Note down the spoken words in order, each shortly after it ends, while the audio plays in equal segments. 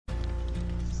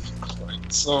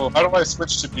So how do I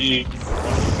switch to be one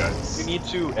of you guys? You need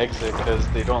to exit because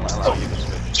they don't allow you to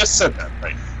switch. Just said that,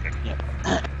 right? Okay.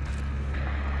 Yeah.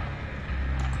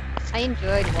 I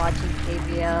enjoyed watching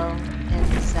KBL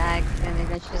and Zach, and then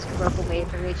it just broke away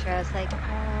from each other. I was like,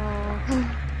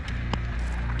 oh.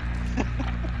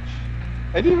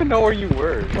 I didn't even know where you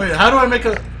were. Wait, how do I make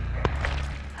a...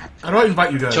 How do I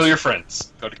invite you guys? Kill your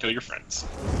friends. Go to kill your friends.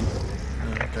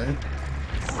 Okay.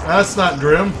 That's not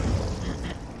grim.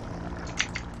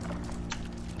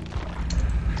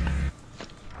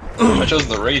 I chose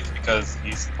the Wraith because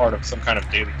he's part of some kind of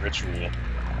daily ritual.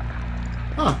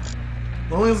 Huh.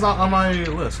 Lillian's not on my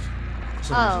list. For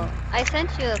some Oh, reason. I sent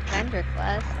you a friend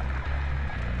request.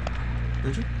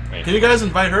 Did you? Wait. Can you guys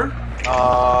invite her?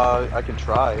 I can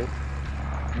try.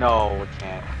 No, we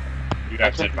can't. You'd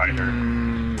have to invite her.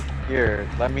 Here,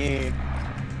 let me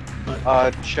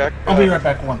check. I'll be right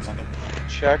back 1 second.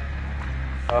 Check.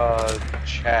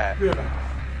 Chat. Be right back.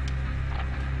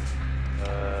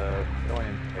 Go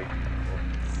and take.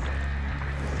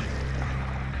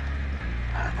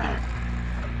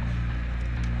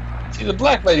 See, the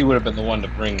black lady would have been the one to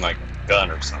bring, like, a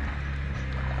gun or something.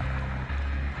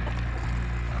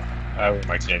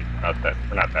 My team,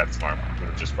 we're not that smart. We would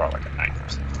have just brought, like, a knife or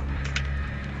something.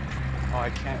 Oh, I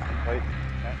can't invite.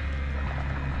 Okay.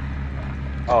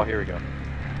 Oh, here we go.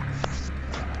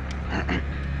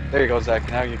 There you go, Zach.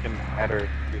 Now you can add her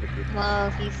to the group. Well,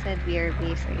 he said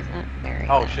BRB, so he's not very.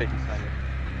 Oh shit, he's not here.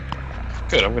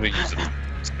 Good, I'm gonna use it.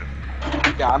 It's good.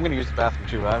 Yeah, I'm gonna use the bathroom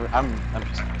too. I'm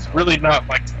just. It's really not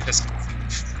like this.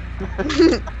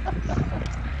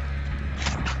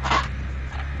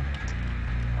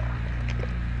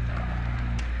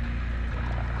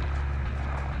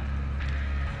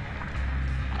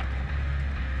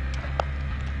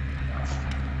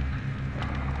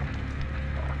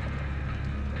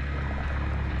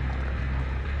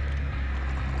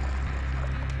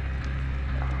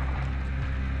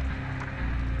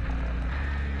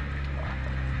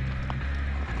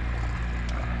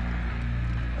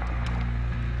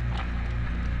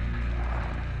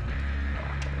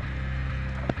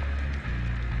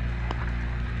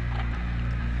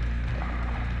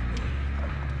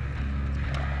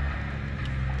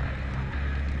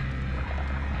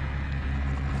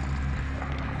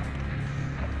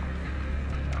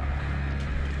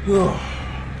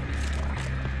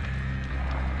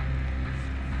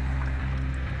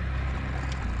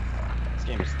 This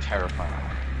game is terrifying.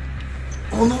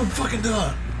 Oh no, I'm fucking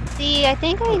done. See, I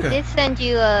think I Okay. did send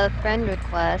you a friend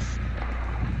request.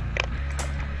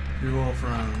 You're all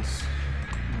friends.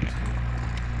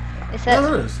 Is Yeah, that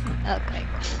there is. okay?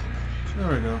 There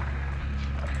we go.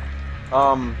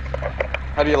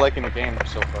 How do you liking the game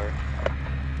so far?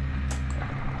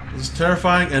 It's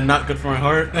terrifying and not good for my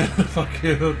heart. Fuck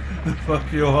you.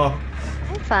 Fuck you all.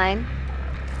 I'm fine.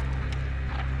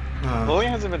 Lily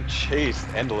hasn't been chased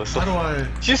endlessly. How do I...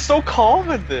 She's so calm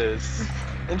in this,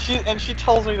 and she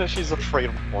tells me that she's afraid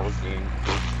of horror games.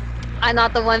 I'm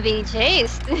not the one being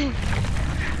chased.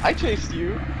 I chased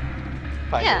you.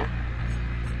 Kind Yeah. of.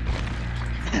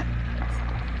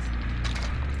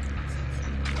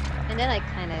 And then I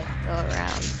kind of go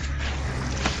around.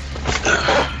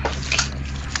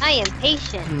 I am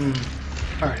patient.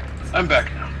 Alright, I'm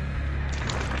back now.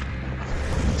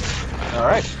 All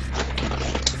right.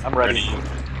 I'm ready.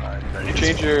 Ready. You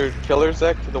change your killer,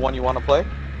 Zach, to the one you want to play?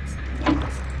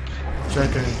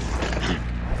 Checking.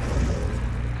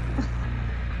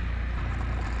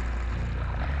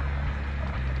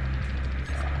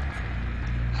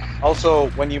 Also,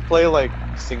 when you play like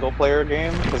single-player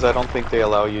games, because I don't think they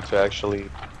allow you to actually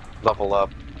level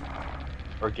up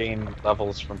or gain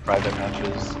levels from private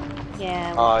matches,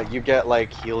 Yeah. you get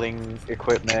like healing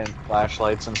equipment,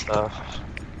 flashlights, and stuff.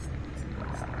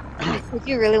 Would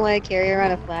you really want to carry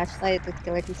around a flashlight to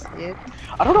kill like you sleep?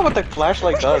 I don't know what the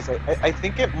flashlight does. I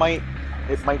think it might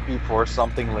be for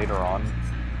something later on,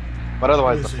 but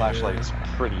otherwise the Let me see flashlight here. is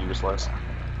pretty useless.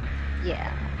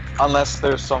 Yeah. Unless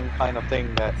there's some kind of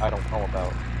thing that I don't know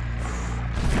about.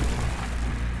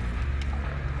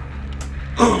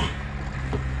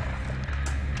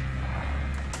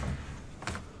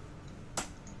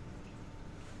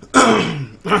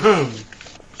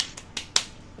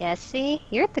 Yeah, see?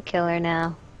 You're the killer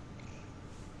now.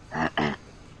 I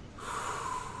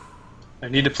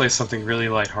need to play something really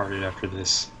lighthearted after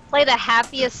this. Play the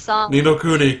happiest song. Nino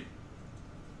Kuni.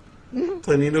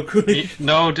 Play Nino Kuni.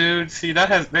 No, dude. See,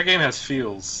 that game has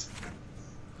feels.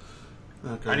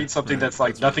 Okay. I need something Alright, that's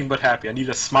like nothing but happy. I need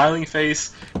a smiling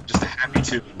face, just a happy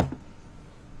tune.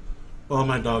 Well,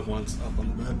 my dog wants up on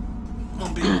the bed.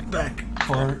 I'll be back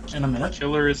in a minute.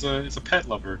 Killer is a pet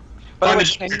lover. By the way,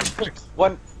 Find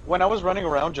the- when I was running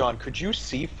around, John, could you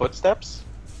see footsteps?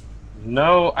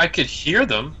 No, I could hear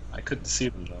them. I couldn't see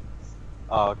them though.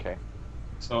 Oh, okay.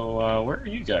 So where are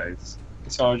you guys?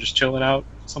 Guess y'all are just chilling out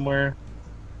somewhere.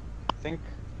 I think.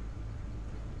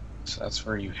 So that's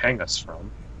where you hang us from.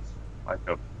 Like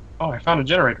a... Oh, I found a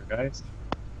generator, guys.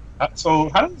 So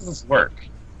how does this work?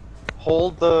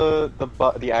 Hold the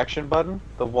action button,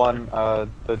 the one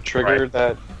the trigger Right.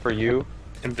 that for you.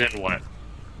 And then what?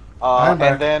 I'm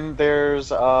back. And then there's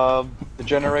the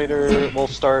generator will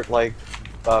start like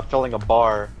filling a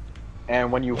bar,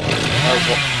 and when you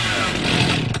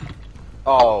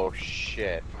oh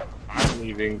shit! I'm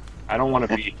leaving. I don't want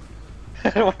to be. I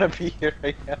don't want to be here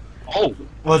right now. Oh,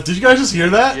 Well, did you guys just hear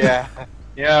that? Yeah.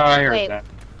 yeah, I heard Wait. that.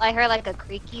 I heard like a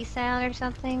creaky sound or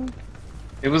something.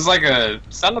 It was like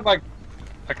sounded like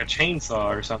a chainsaw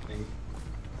or something.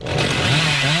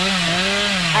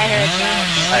 I heard that.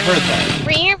 I heard that.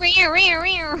 Rear, rear, rear,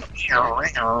 rear.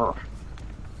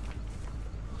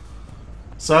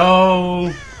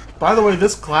 So, by the way,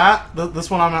 this this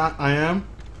one I am,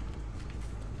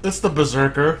 it's the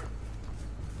Berserker.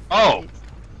 Oh,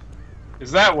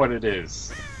 is that what it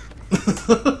is?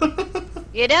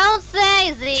 You don't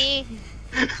say, Z.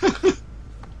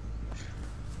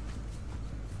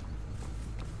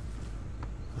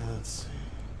 Let's see.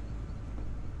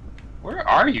 Where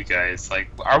are you guys? Like,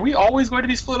 are we always going to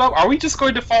be split up? Are we just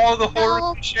going to follow the horror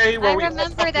No, cliche where I we all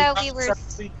remember fucking that run we were-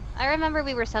 separately? I remember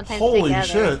we were sometimes Holy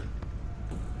together. shit!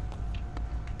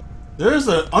 There's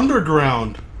an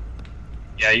underground.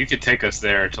 Yeah, you could take us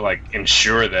there to like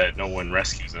ensure that no one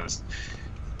rescues us.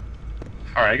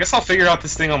 All right, I guess I'll figure out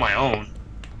this thing on my own.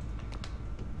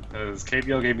 Because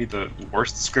KBL gave me the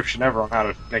worst description ever on how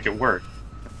to make it work.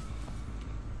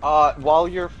 While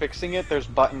you're fixing it, there's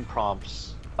button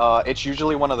prompts. It's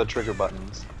usually one of the trigger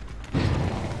buttons.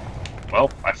 Well,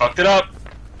 I fucked it up.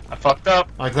 I fucked up.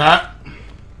 Like that?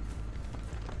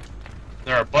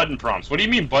 There are button prompts. What do you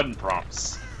mean button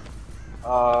prompts?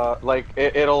 Like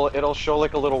it'll show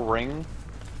like a little ring.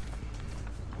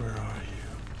 Where are you?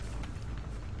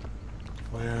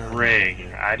 Where?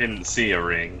 Ring. I didn't see a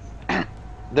ring.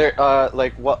 There,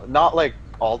 like what? Not like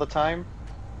all the time,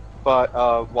 but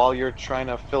while you're trying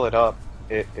to fill it up,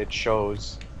 it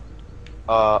shows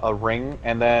a ring,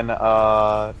 and then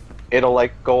it'll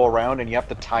like go around, and you have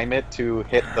to time it to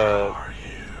hit the Are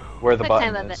you? where the Quick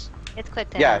button time is. It's quick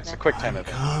time. Yeah, event. it's a quick time I'm event.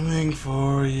 coming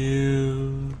for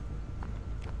you.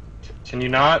 Can you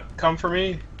not come for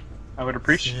me? I would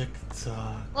appreciate.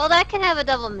 Tick-tock, Well, that can have a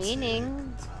double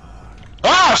meaning. tick-tock.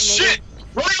 Ah, Maybe. shit!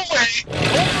 Run away!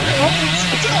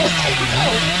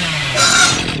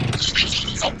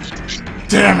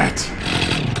 Damn it!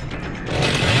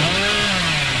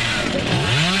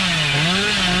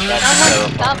 That's Someone's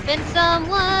terrifying. stopping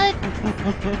someone.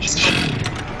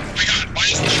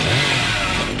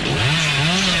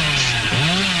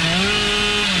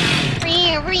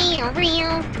 Rear, rear,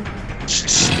 rear.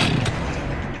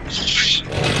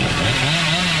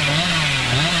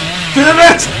 Damn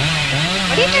it!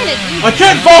 What are you trying to do? I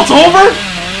can't vault over!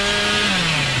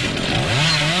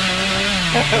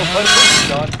 What is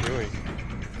John doing?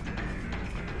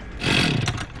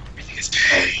 He's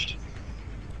paid.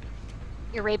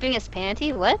 You're raping his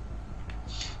panty? What?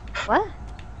 What?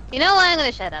 You know what? I'm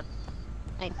gonna shut up.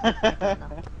 I don't know.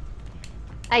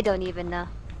 I don't even know.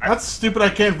 That's stupid, I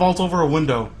can't vault over a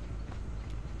window.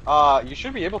 You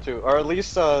should be able to, or at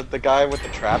least the guy with the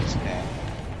traps can.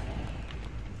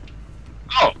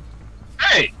 Oh,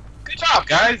 hey! Good job,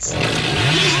 guys!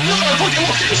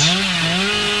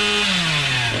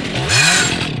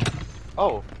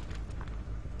 Oh,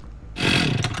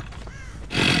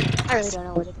 I really don't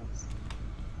know what it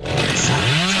is.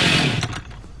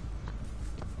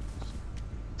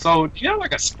 So, do you have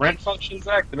like a sprint function,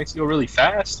 Zach, that makes you go really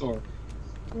fast, or?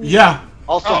 Yeah,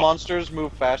 also Oh. monsters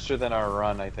move faster than our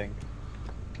run, I think.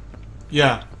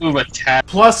 yeah. Ooh, a tap.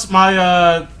 Plus,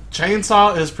 my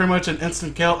chainsaw is pretty much an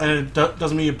instant kill, and it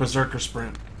doesn't mean a berserker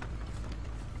sprint.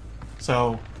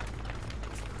 So,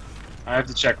 I have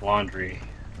to check laundry.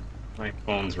 My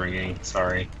phone's ringing,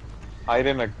 sorry. Hide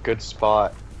in a good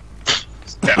spot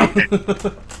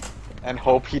and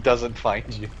hope he doesn't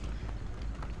find you.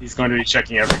 He's going to be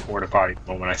checking every porta potty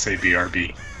when I say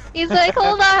BRB. He's like,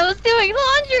 hold on, I was doing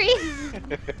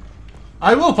laundry.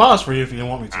 I will pause for you if you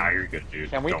want me Ah, to. you're good, dude.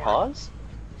 Can we Don't worry. pause?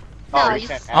 No, Oh, we you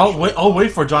can't just- actually. I'll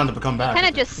wait for John to come back. Kind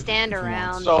of just stand If he wants.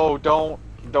 around. So don't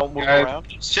move around.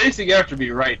 He's chasing after me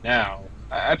right now.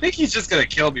 I think he's just gonna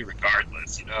kill me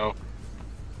regardless, you know?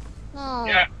 Oh.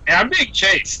 Yeah, and I'm being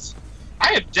chased.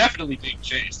 I am definitely being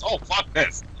chased. Oh, fuck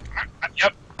this.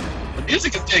 Yep. The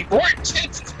music is getting more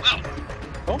intense as well.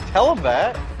 Don't tell him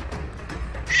that.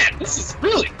 Man, this is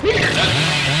really weird.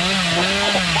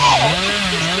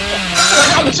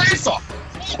 I'm a chainsaw.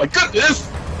 Oh my goodness!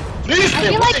 Please,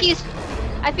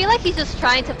 I feel like he's just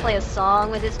trying to play a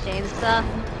song with his chainsaw.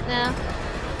 No.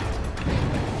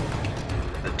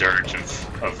 The dirge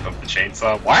of the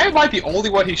chainsaw. Why am I the only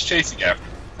one he's chasing after?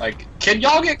 Like, can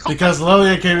y'all get caught? Because Lily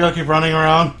and KBL keep running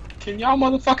around. Can y'all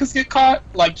motherfuckers get caught?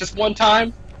 Like, just one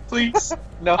time, please?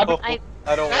 No, I-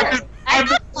 I don't I've want. been- I've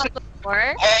done that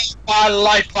before. All my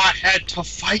life I had to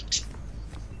fight.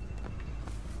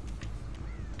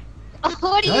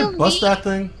 What do Can you I bust mean? that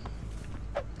thing?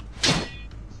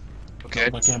 Okay.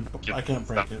 I can't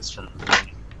break it. From...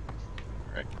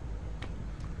 Right.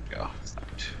 Go.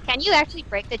 Can you actually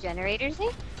break the generators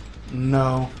here?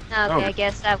 No. Okay, Oh. I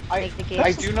guess that would make the game.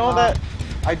 I do know that.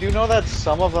 I do know that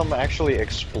some of them actually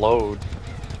explode.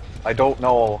 I don't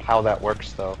know how that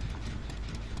works though.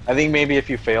 I think maybe if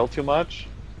you fail too much.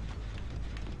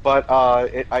 But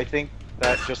I think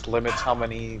that just limits how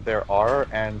many there are,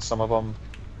 and some of them,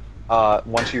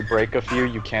 once you break a few,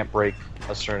 you can't break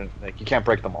a certain. Like you can't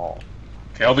break them all.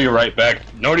 Okay, I'll be right back.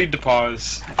 No need to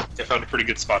pause. I found a pretty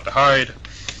good spot to hide.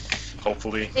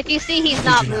 Hopefully. If you see he's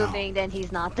not you know? moving, then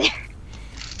he's not there.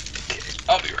 Okay,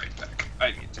 I'll be right back. I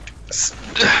need to do this.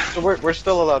 So we're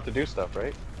still allowed to do stuff,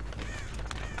 right?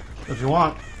 If you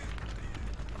want.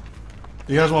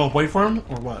 Do you guys want to wait for him,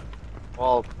 or what?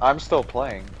 Well, I'm still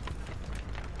playing.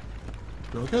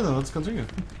 Okay, then let's continue.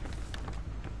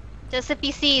 Just if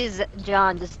he sees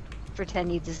John, just pretend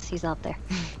he's not there.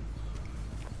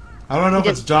 I don't know if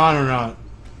You it's John or not.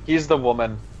 He's the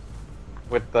woman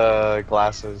with the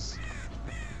glasses.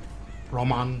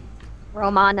 Roman.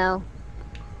 Romano.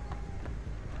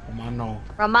 Romano.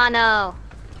 Romano.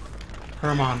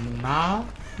 Hermana?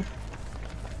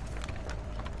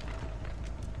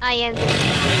 I am.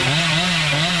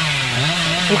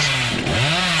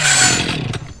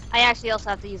 I actually also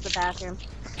have to use the bathroom,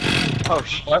 Oh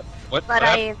shit. What? What? but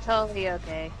I am totally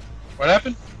okay. What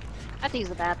happened? I have to use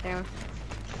the bathroom.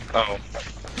 Oh.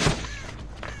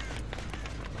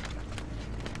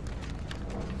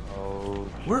 Oh,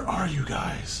 Where are you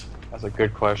guys? that's a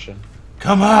good question.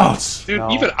 Come out! Dude,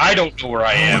 No. even I don't know where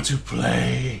I I am. want to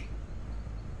play.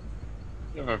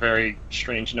 You have a very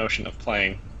strange notion of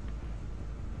playing.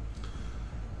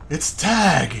 It's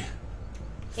tag.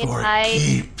 It's For hide.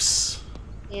 keeps.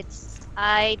 It's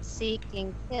hide, seek,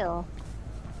 and kill.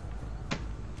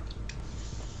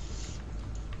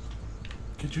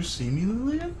 Could you see me,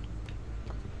 Lillian?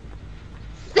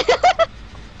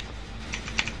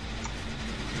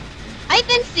 I've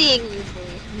been seeing you,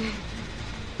 see.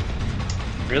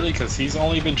 Really? Because he's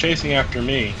only been chasing after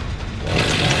me.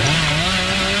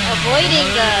 Avoiding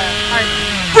the heart.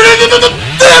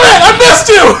 Damn it! I missed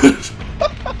you!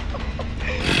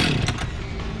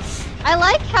 I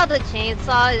like how the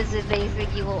chainsaw is a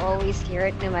basic. You will always hear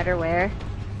it no matter where.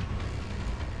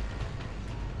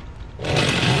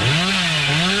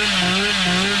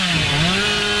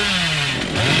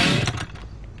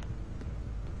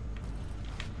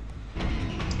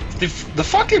 The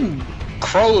fucking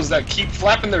crows that keep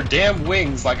flapping their damn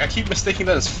wings, like I keep mistaking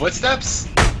that as footsteps.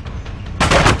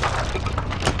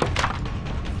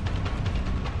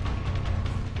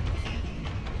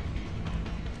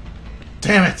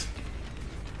 Damn it!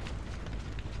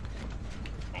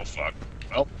 Oh fuck.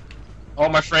 Well, oh,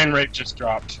 my frame rate just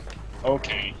dropped.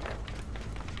 Okay.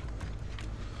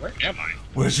 Where am I?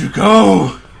 Where'd you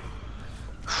go?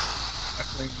 My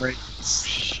frame rate.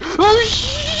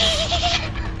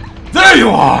 There you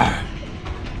are!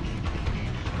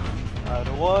 I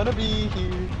don't wanna be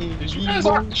here. Did you guys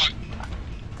are?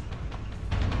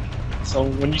 So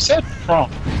when you said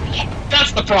prompt,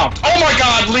 that's the prompt. Oh my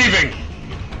god, leaving.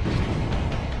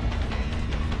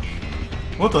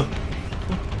 What the?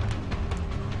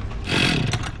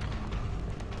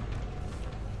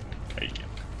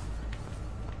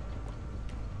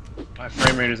 My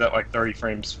frame rate is at like 30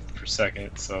 frames per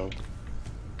second, so.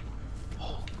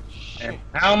 And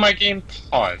now my game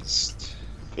paused.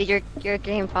 Did your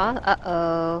game pause?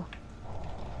 Uh-oh.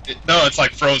 No, it's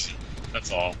like frozen.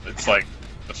 That's all. It's like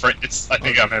the frame. It's. I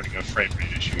think I'm having a frame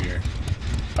rate issue here.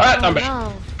 All right, Oh, I'm back.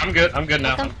 no. I'm good. I'm good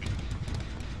now. Welcome.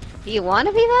 Do you want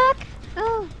to be back?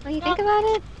 Oh, when you think about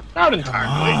it, Not Come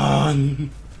entirely. on!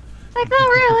 it's like, not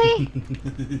really.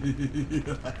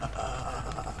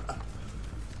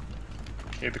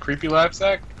 Okay, the creepy laugh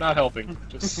sack not helping.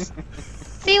 Just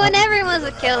See, when everyone's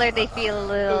a killer, they feel a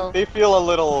little, They feel a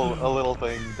little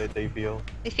thing that they feel.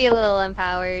 they feel a little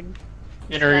empowered.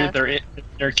 their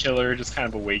inner killer just kind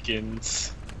of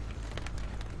awakens.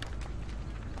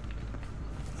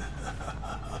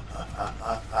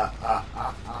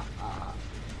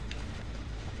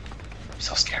 I'm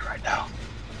so scared right now.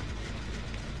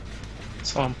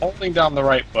 So I'm holding down the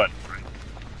right button.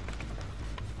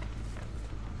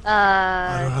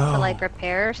 don't know. To like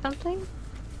repair or something?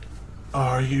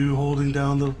 Are you holding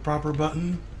down the proper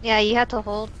button? Yeah, you have to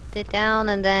hold it down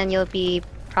and then you'll be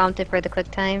prompted for the quick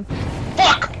time.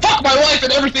 Fuck! Fuck my life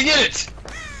and everything in it!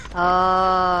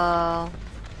 Oh.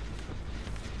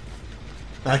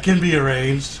 That can be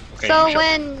arranged. Okay, So shut-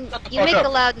 when shut the you fuck make up. a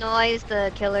loud noise,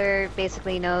 the killer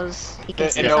basically knows he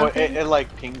can say You know, something? it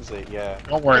like pings it, yeah.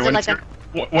 Don't worry, Is it when,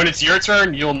 like when it's your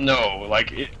turn, you'll know.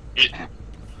 Like, it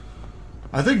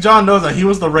I think John knows that he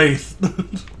was the Wraith.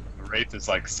 the Wraith is,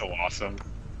 like, so awesome.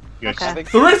 You Okay. I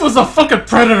think, The Wraith was a fucking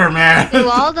predator, man! Do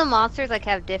all the monsters like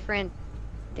have different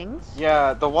things?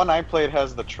 yeah, the one I played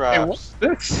has the Hey, traps. what's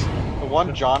this? The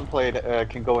one John played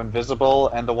can go invisible,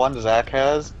 and the one Zach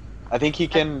has, I think he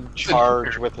can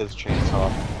charge with his chainsaw.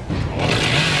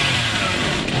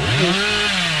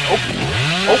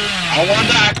 Oh, I want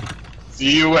that.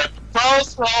 See you at the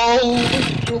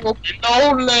crossroads. You're looking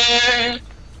lonely.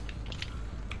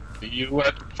 See you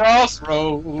at the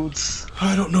crossroads.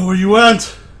 I don't know where you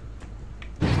went.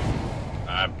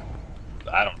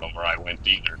 I don't know where I went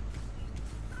either.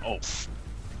 Oh.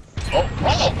 Oh,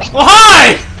 oh! Oh,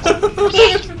 hi!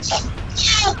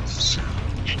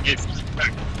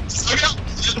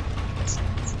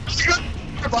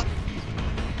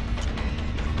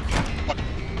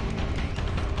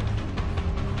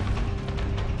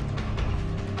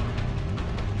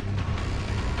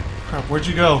 Crap, where'd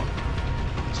you go?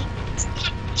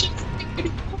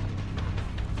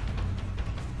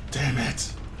 Damn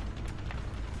it.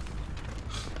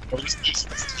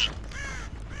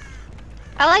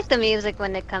 I like the music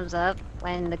when it comes up,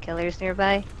 when the killer's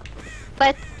nearby.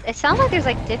 But it sounds like there's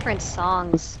like different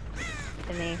songs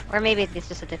to me. Or maybe it's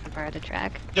just a different part of the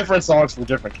track. Different songs for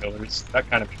different killers. That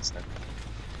kind of makes sense.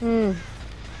 Hmm.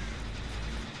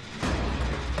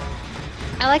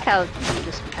 I like how you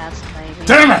just passed by me.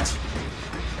 Damn it!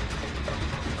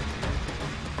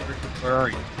 Where are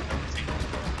you?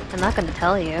 I'm not gonna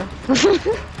tell you.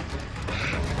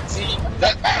 See,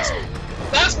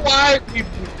 that's why we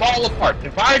fall apart.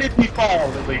 Divided we fall,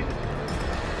 Lily.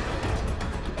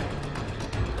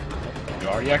 You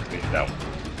already activated that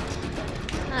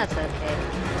one. That's okay.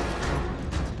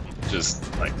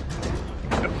 Just like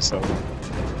episode.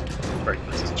 Right,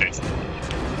 this is Jason.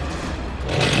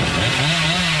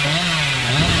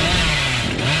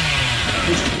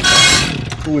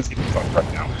 Who is he talking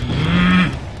right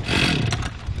now?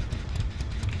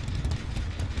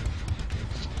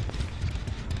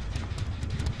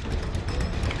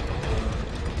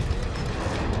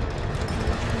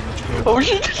 Oh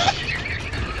shit!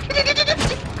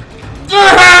 You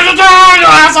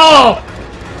asshole!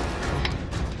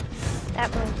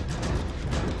 That way.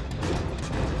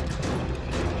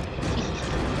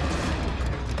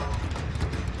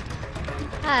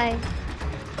 Hi.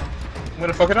 I'm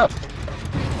gonna fuck it up.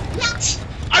 What?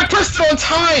 I pressed it on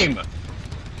time!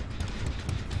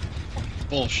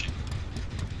 Bullshit.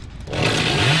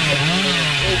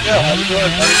 Yeah, how you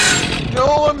doing, buddy? No,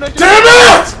 I'm not doing Damn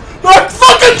it! That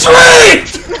fucking tree!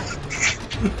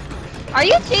 Are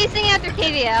you chasing after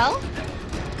KVL?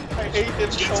 I hate him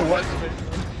Get so to what? much.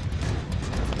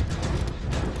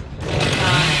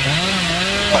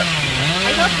 What?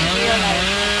 I hope you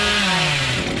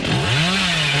realize.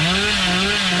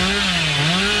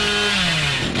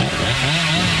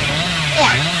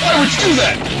 Why? Why would you do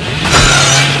that?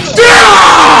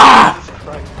 Yeah!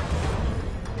 Christ.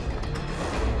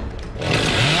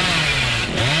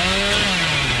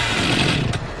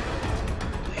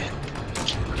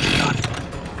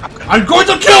 I'm going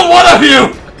to kill one of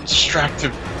you!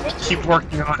 Distracted. Keep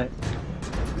working on it.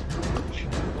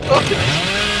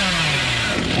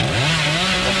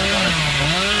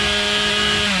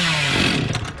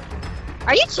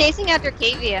 Are you chasing after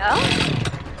KVL?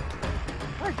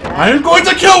 Poor guy. I am going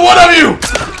to kill one of you!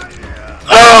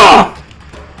 Ah!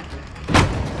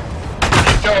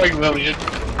 Keep going, Lillian.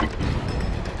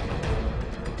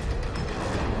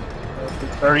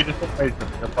 30 different places.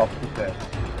 You're probably dead.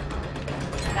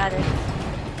 Got it.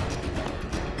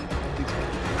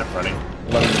 I'm running.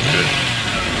 11 is good.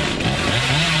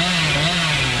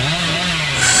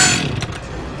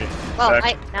 Well, Back.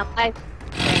 I You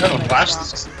have a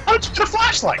flashlight? How did you get a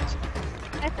flashlight?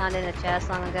 I found it in a chest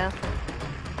long ago.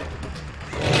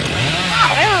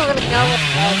 I don't really know what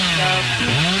it does, so.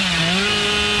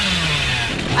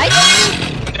 I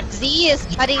think Z is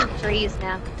cutting trees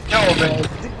now. No, man.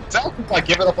 Zach is like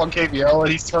giving up on KBL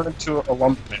and he's turned into a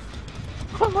lumberman.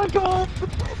 Oh my god!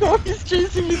 No, he's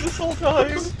chasing me this whole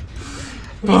time!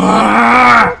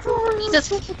 Ah!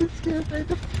 Jesus.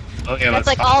 Oh yeah, That's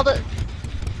like fine. all the.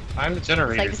 I'm the It's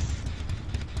generator. like,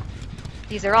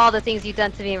 these are all the things you've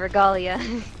done to me in Regalia.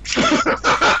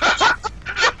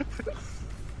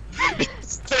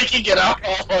 He's taking it out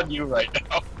all on you right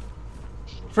now.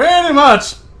 Pretty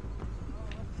much.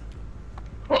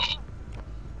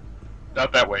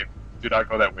 Not that way. Do not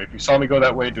go that way. If you saw me go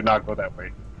that way, do not go that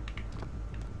way.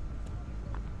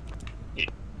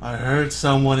 I heard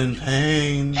someone in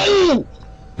pain.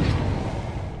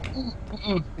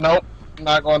 Nope,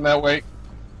 not going that way.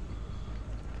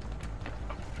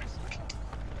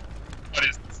 What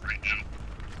is this right now?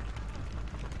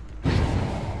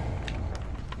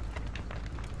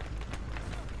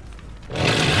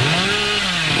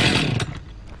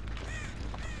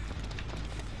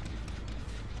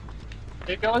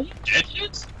 Hey, Bill, are you dead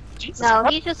yet? Jesus No,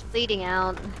 Christ, he's just bleeding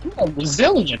out. you are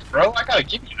resilient, bro. I gotta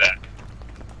give you that.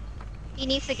 He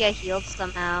needs to get healed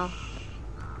somehow.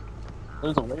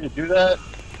 There's a way to do that.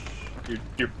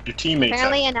 Your teammates.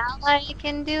 Apparently, an ally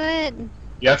can do it.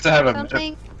 You have to have a.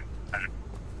 Something.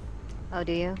 Oh,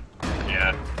 do you?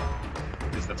 Yeah.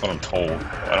 At least that's what I'm told.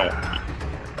 I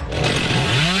don't.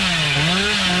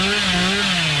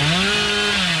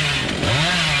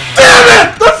 Damn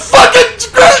it! The fucking.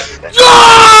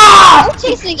 Ah! I'm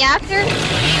chasing after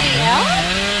KBL?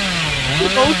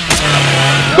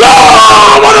 No,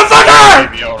 motherfucker!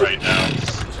 KBL right now.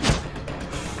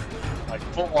 Like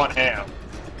full on ham.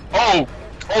 Oh,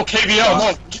 KBL,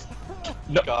 no.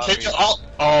 No, Got KBL.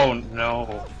 Oh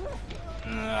no,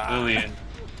 Lillian.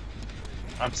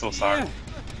 I'm so sorry.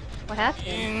 What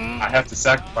happened? I have to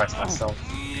sacrifice myself.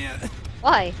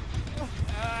 Why?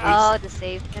 Oh, to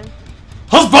save him.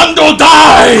 Husbando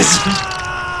dies!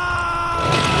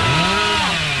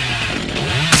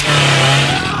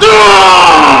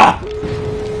 Ah!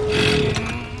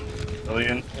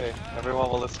 Lillian, Okay, everyone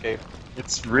will escape.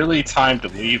 it's really time to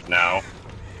leave now.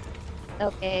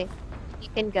 Okay. You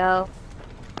can go.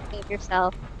 Save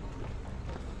yourself.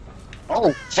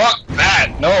 Oh, fuck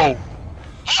that! No!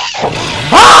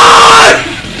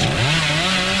 Ah!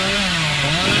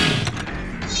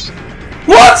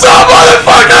 What's up,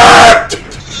 motherfucker?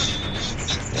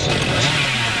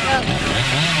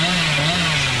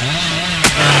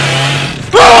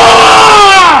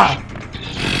 Ah!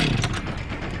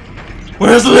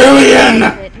 Where's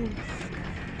Lillian?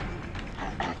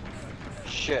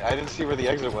 Shit, I didn't see where the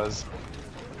exit was.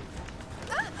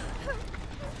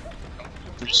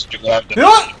 You know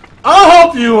what? I'll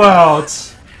help you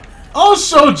out. I'll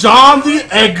show John the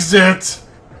exit.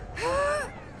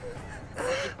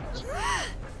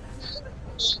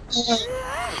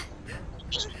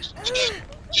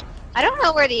 I don't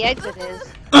know where the exit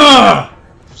is. Ugh!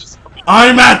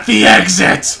 I'm at the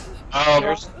exit.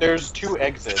 There's two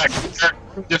exits.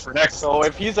 Different exits. So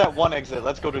if he's at one exit,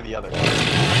 let's go to the other.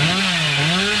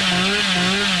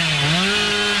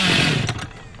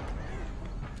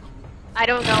 I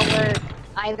don't know where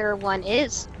either one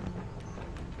is.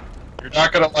 You're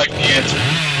not gonna like the answer.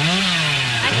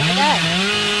 I know that.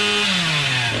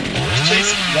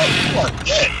 Jason, you are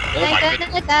dead. Oh my I'm goodness.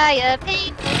 gonna die a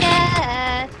painful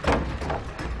death.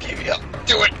 KBL,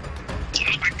 do it!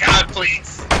 Oh my god,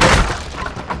 please!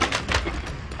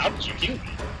 How did you heal me?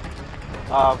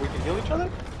 We can heal each other?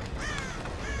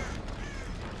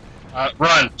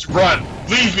 Run! Run!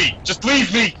 Leave me! Just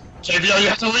leave me! KBL, you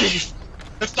have to leave!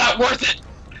 It's not worth it!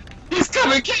 He's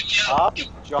coming, KBL!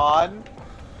 John?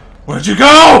 Where'd you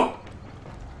go?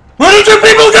 Where did you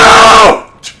people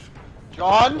go?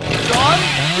 John? John?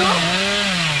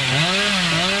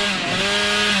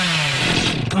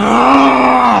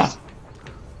 Ah!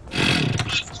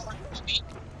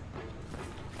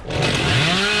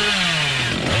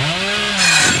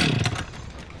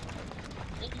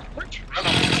 Where'd you run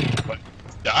off to? What?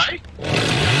 Die?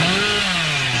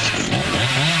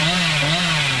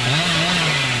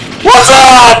 What's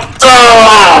up?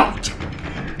 Ah!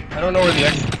 I don't know where the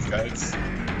exit is, guys.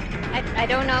 I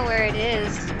don't know where it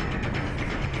is.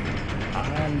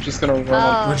 I'm just gonna run.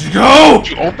 Oh, Where'd you go?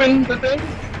 Did you open the thing?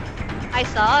 I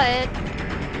saw it.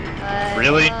 But,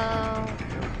 Really?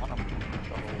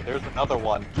 There's another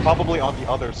one. Probably on the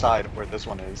other side of where this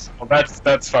one is. Well,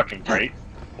 that's fucking great.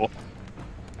 Cool.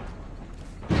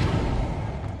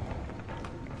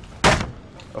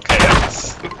 Okay,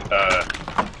 that's,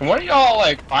 can one of y'all,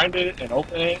 like, find it and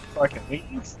open it so I can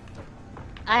leave?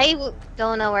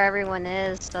 don't know where everyone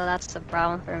is, so that's the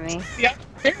problem for me. Yeah,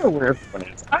 I don't care where everyone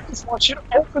is. I just want you to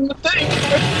open the thing.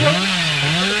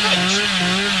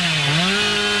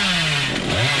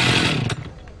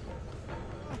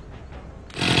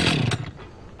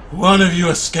 One of you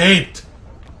escaped.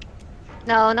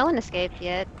 No, no one escaped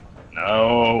yet.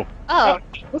 No. Oh,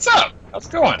 What's up? How's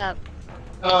it going? what's up?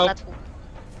 Oh, that's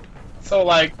So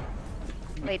like,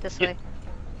 wait this Yeah.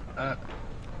 way.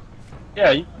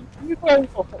 yeah, you go ahead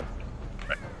and go first.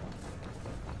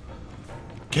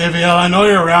 KVL, I know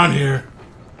you're around here.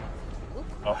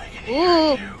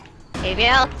 Ooh,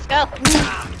 KVL, let's go.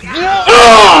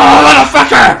 Oh,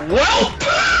 motherfucker!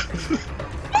 Well,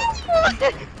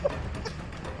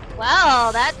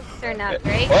 Well, that turned out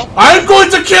great. well, I'm going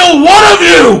to kill one of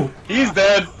you! he's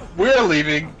dead. We're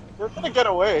leaving. We're gonna get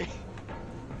away.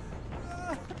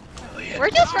 We're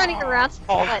just running around.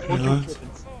 Oh, What? look Yeah. at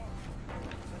kittens.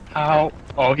 How?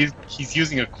 Oh, he's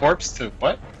using a corpse to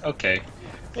what? Okay.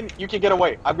 You can get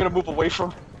away. I'm gonna move away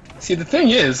from. See, the thing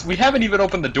is, we haven't even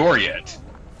opened the door yet.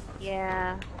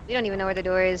 Yeah, we don't even know where the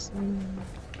door is.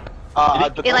 The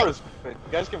It, door like- is open.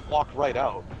 You guys can walk right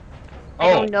out. I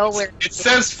Oh, don't know where. it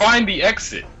says find the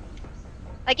exit.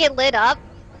 Like it lit up,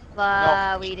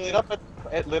 but No, we did.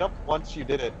 It lit up once you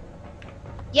did it.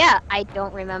 Yeah, I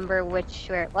don't remember where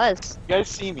it was. You guys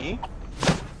see me?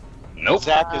 Nope.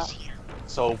 Zach is here,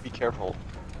 so be careful.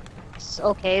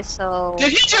 Okay, so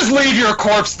Did he just leave your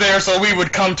corpse there so we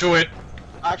would come to it?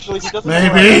 Actually, he doesn't Maybe.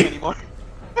 know where I am anymore.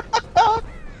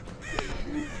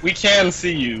 We can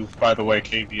see you, by the way,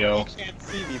 He KBO. can't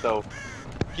see me though.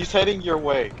 He's heading your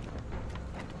way.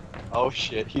 Oh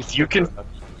shit, he's. You can-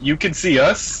 You can see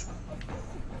us?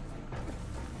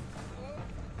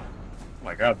 Oh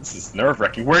my god, this is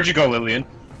nerve-wracking. Where'd you go, Lillian?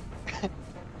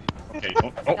 Okay,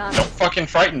 don't fucking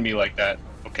frighten me like that,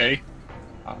 okay?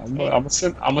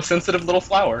 I'm a sensitive little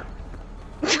flower.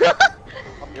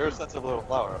 You're a sensitive little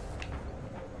flower.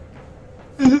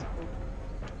 Oh.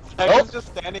 Zach is just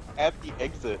standing at the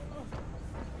exit.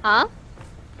 huh?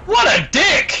 What a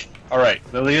dick! Alright,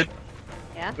 Lillian.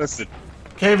 Yeah. Listen,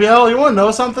 KVL, you want to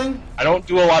know something? I don't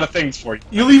do a lot of things for you.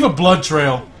 You leave a blood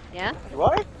trail. Yeah.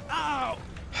 What?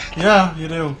 Yeah, you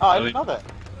do. Oh, I Really? didn't know that.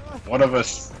 One of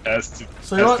us has to,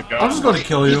 So you know has what? to go. I'm just going to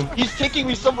kill you. He's taking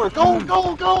me somewhere. Go,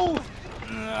 go, go!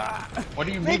 What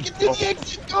do you mean? Make it to the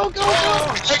exit. Go, go,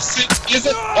 go! Exit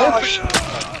isn't open!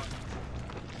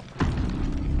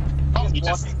 Oh, you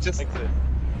just exit.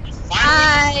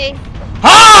 Hi.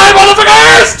 Hi,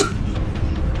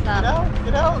 motherfuckers! Get out!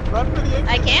 Get out! Run for the exit.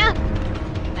 I can.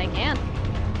 I can.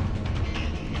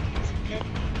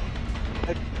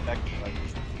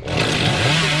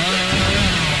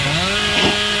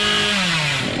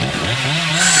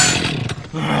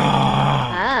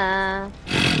 Ah.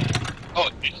 Oh,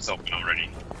 it's open already.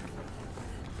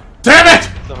 Damn it!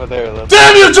 It's over there. Look.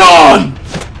 Damn you, John!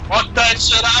 What that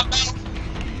shit up?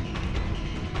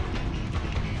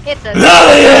 It's a.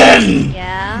 Lillian!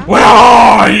 Yeah. Where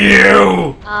are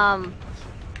you?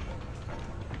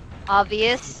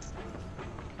 Obvious.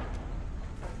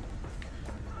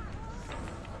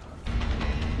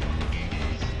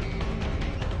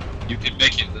 You can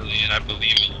make it, Lillian, I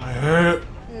believe in you. I heard.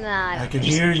 Nah. I can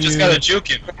hear You just you. gotta juke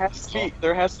him.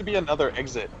 There has to be another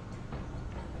exit.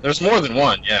 There's more than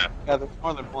one, yeah. Yeah, there's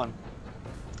more than one.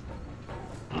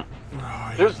 Where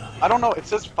are you, There's, Lillian? I don't know. It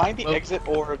says find the Oh. exit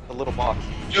or the little box.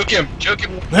 Juke him, juke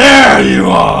him. There you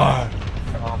are!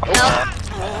 No.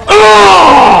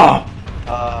 Ah!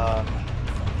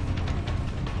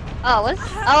 Oh, what's?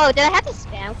 Oh, did I have to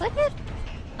spam click it?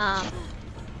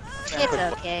 It's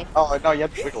okay. Oh no, you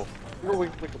have to wiggle. Wiggle,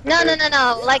 wiggle, wiggle. No, no, no,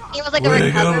 no. Like it was like a Wiggle,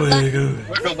 recover button. wiggle.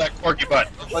 Wiggle that corky butt.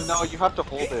 But no, you have to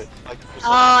hold it. Like, for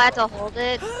Oh, I have to hold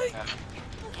it. Yeah.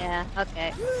 Yeah.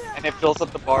 Okay. And it fills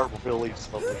up the bar really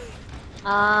slowly.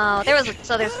 Oh, there's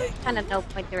kind of no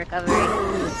point to recovery.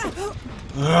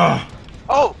 Ugh.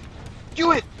 Oh!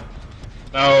 Do it!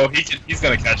 No, he's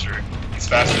gonna catch her. He's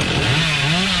faster.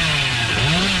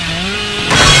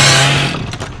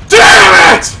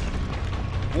 Damn it!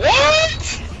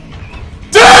 What?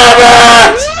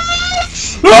 Damn it!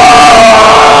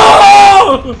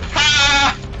 Ah!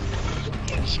 Ah!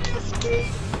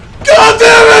 God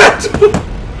damn it!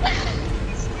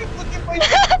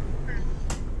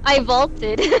 I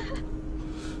vaulted.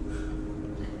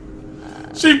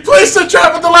 She placed a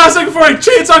trap at the last second before a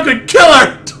chainsaw could kill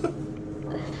her!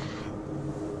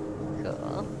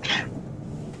 Cool.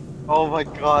 Oh my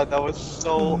god, that was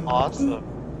so awesome.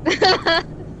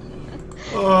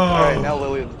 Oh. Alright, now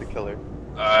Lillian's the killer.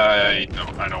 I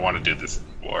don't want to do this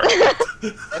anymore.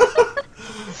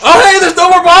 Oh hey, there's no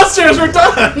more monsters, we're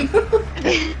done!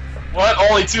 What?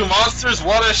 Only 2 monsters?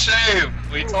 What a shame!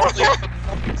 We totally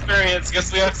experience.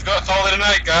 Guess we have to go call it a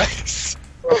night, guys.